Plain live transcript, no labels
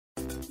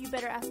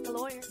better ask a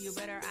lawyer. You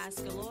better ask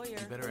a lawyer.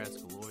 You better ask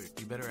a lawyer.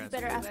 You better ask,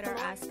 better ask, better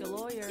ask a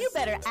lawyer. You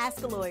better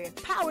ask a lawyer.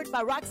 Powered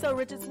by Roxell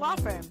Richards Law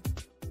Firm.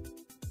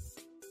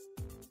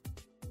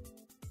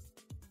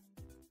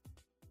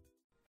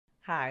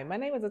 Hi, my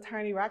name is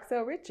Attorney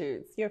Roxell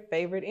Richards, your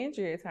favorite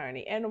injury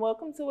attorney, and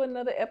welcome to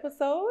another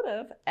episode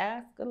of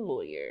Ask a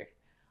Lawyer.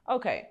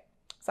 Okay,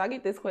 so I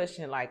get this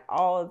question like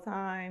all the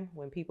time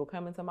when people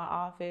come into my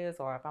office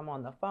or if I'm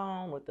on the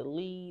phone with the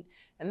lead,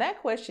 and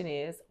that question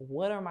is,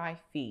 what are my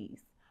fees?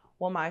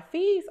 Well, my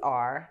fees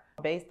are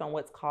based on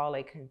what's called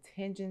a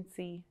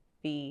contingency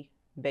fee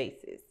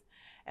basis,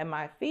 and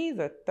my fees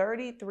are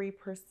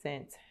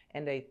 33%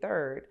 and a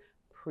third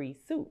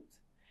pre-suit.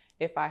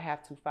 If I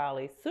have to file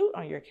a suit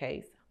on your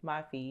case,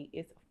 my fee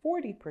is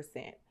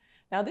 40%.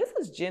 Now, this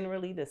is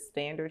generally the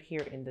standard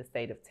here in the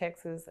state of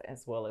Texas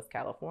as well as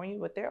California,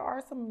 but there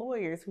are some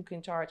lawyers who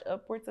can charge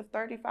upwards of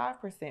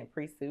 35%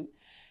 pre-suit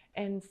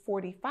and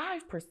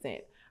 45%.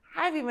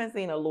 I've even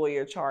seen a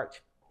lawyer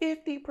charge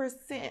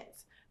 50%.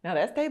 Now,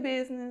 that's their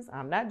business.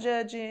 I'm not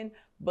judging,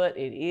 but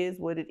it is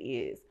what it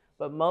is.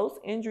 But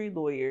most injury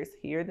lawyers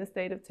here in the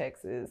state of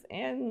Texas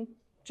and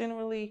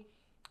generally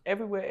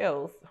everywhere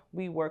else,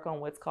 we work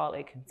on what's called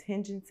a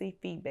contingency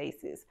fee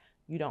basis.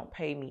 You don't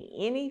pay me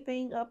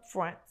anything up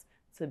front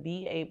to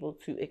be able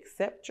to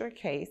accept your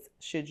case.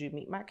 Should you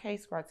meet my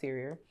case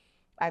criteria,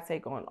 I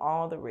take on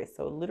all the risks.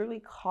 So it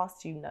literally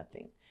costs you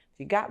nothing. If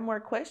you got more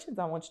questions,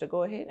 I want you to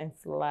go ahead and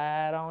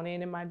slide on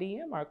in my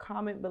DM or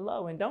comment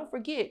below. And don't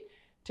forget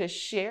to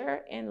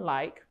share and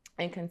like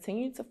and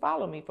continue to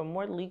follow me for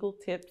more legal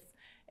tips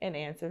and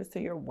answers to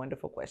your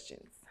wonderful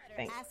questions.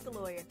 Thanks. Ask a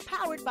lawyer.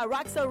 Powered by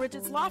Roxell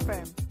Richards Law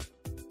Firm.